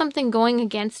have something going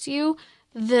against you,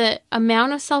 the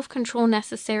amount of self-control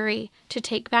necessary to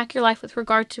take back your life with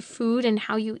regard to food and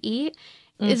how you eat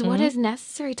is what is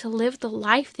necessary to live the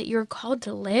life that you're called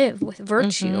to live with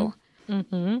virtue.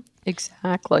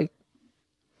 Exactly.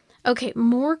 Okay,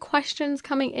 more questions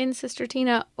coming in, Sister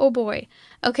Tina. Oh boy.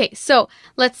 Okay, so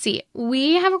let's see.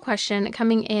 We have a question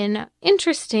coming in.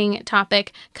 Interesting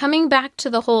topic. Coming back to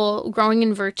the whole growing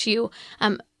in virtue.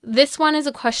 This one is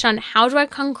a question on how do I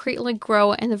concretely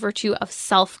grow in the virtue of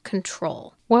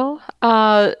self-control? Well,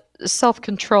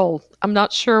 self-control. I'm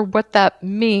not sure what that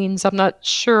means. I'm not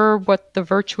sure what the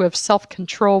virtue of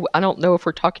self-control, I don't know if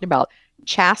we're talking about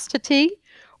chastity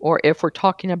or if we're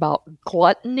talking about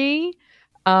gluttony.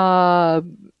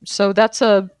 So that's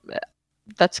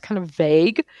kind of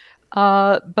vague.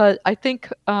 But I think,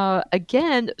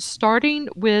 again, starting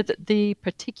with the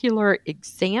particular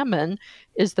examine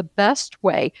is the best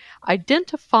way.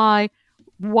 Identify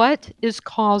what is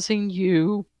causing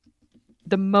you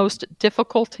the most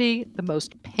difficulty, the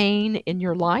most pain in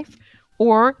your life,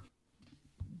 or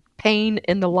pain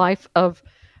in the life of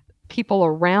people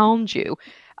around you.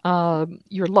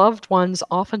 Your loved ones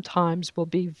oftentimes will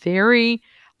be very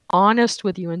honest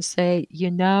with you and say,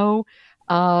 your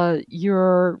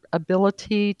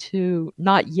ability to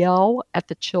not yell at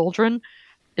the children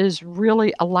is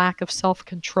really a lack of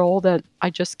self-control that I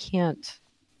just can't.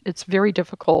 It's very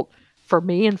difficult for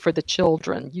me and for the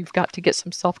children. You've got to get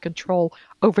some self-control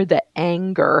over the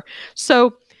anger.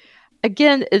 So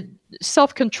again,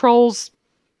 self-control's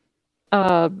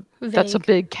that's a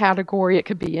big category. It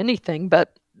could be anything,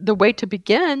 but the way to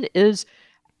begin is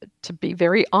to be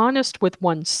very honest with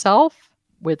oneself,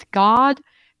 with God.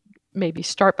 Maybe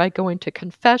start by going to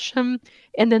confession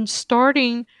and then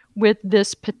starting with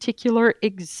this particular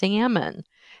examine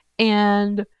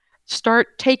and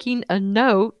start taking a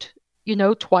note.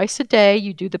 Twice a day,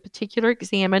 you do the particular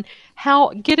examine.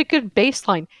 Get a good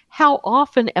baseline. How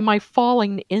often am I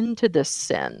falling into this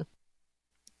sin?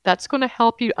 That's going to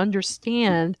help you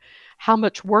understand how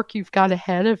much work you've got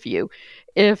ahead of you.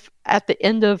 If at the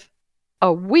end of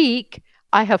a week,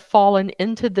 I have fallen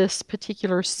into this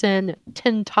particular sin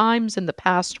 10 times in the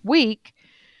past week,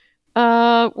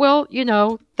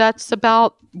 that's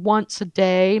about once a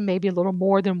day, maybe a little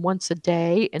more than once a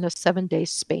day in a 7-day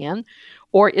span.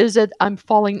 Or is it I'm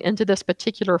falling into this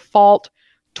particular fault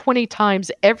 20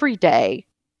 times every day?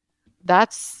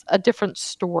 That's a different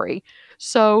story.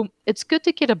 So it's good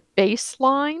to get a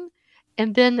baseline.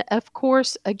 And then, of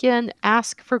course, again,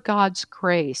 ask for God's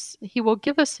grace. He will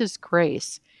give us His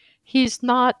grace. He's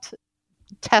not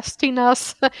testing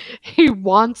us. He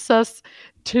wants us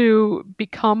to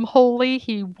become holy.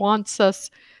 He wants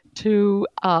us to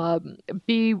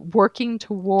be working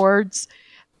towards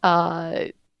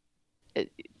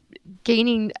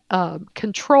gaining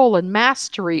control and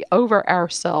mastery over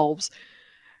ourselves.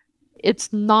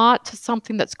 It's not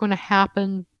something that's going to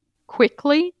happen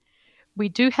quickly. We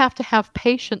do have to have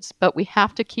patience, but we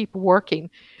have to keep working.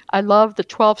 I love the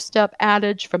 12-step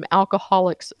adage from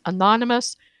Alcoholics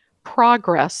Anonymous: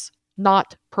 progress,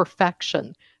 not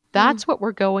perfection. That's what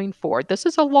we're going for. This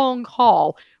is a long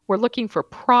haul. We're looking for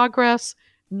progress,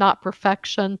 not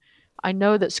perfection. I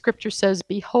know that Scripture says,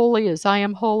 be holy as I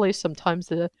am holy. Sometimes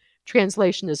the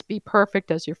translation is be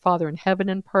perfect as your Father in heaven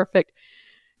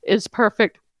is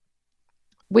perfect.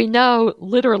 We know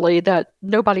literally that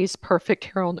nobody's perfect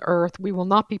here on earth. We will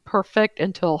not be perfect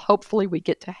until hopefully we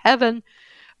get to heaven.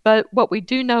 But what we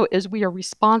do know is we are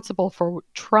responsible for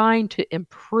trying to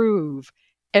improve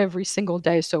every single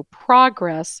day. So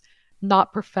progress,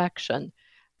 not perfection.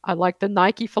 I like the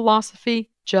Nike philosophy.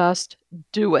 Just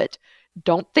do it.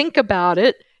 Don't think about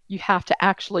it. You have to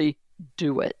actually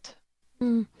do it.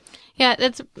 Yeah,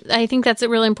 I think that's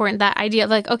really important, that idea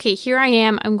of okay, here I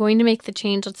am, I'm going to make the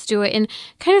change, let's do it. And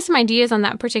kind of some ideas on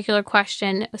that particular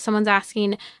question. Someone's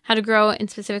asking how to grow, and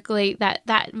specifically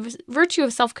that virtue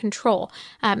of self-control.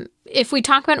 If we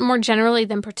talk about it more generally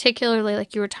than particularly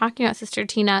like you were talking about, Sister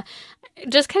Tina,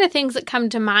 just kind of things that come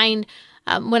to mind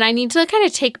when I need to kind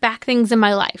of take back things in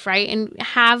my life, right? And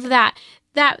have that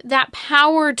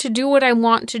power to do what I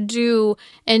want to do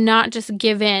and not just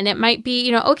give in. It might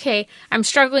be, okay, I'm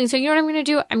struggling. So you know what I'm going to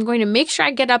do? I'm going to make sure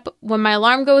I get up when my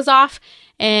alarm goes off.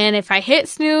 And if I hit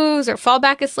snooze or fall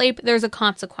back asleep, there's a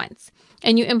consequence.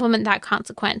 And you implement that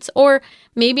consequence. Or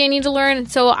maybe I need to learn,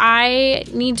 so I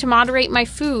need to moderate my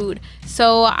food.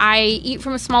 So I eat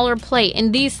from a smaller plate.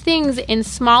 And these things in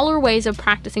smaller ways of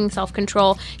practicing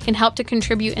self-control can help to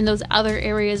contribute in those other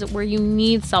areas where you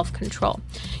need self-control.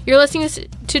 You're listening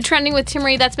to Trending with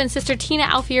Timmerie. That's been Sister Tina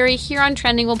Alfieri here on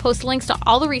Trending. We'll post links to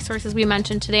all the resources we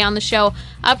mentioned today on the show.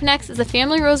 Up next is the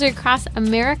Family Rosary Across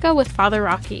America with Father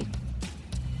Rocky.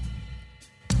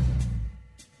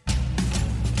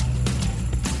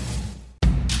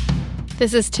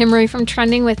 This is Timmerie from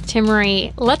Trending with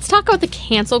Timmerie. Let's talk about the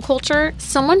cancel culture.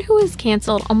 Someone who was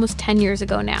canceled almost 10 years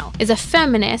ago now is a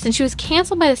feminist, and she was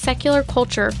canceled by the secular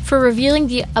culture for revealing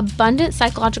the abundant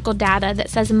psychological data that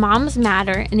says moms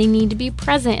matter and they need to be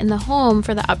present in the home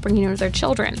for the upbringing of their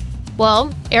children.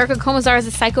 Well, Erica Comazar is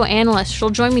a psychoanalyst.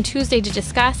 She'll join me Tuesday to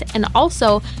discuss, and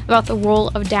also about the role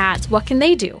of dads. What can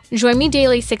they do? Join me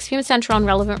daily, 6 p.m. Central on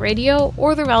Relevant Radio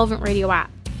or the Relevant Radio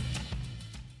app.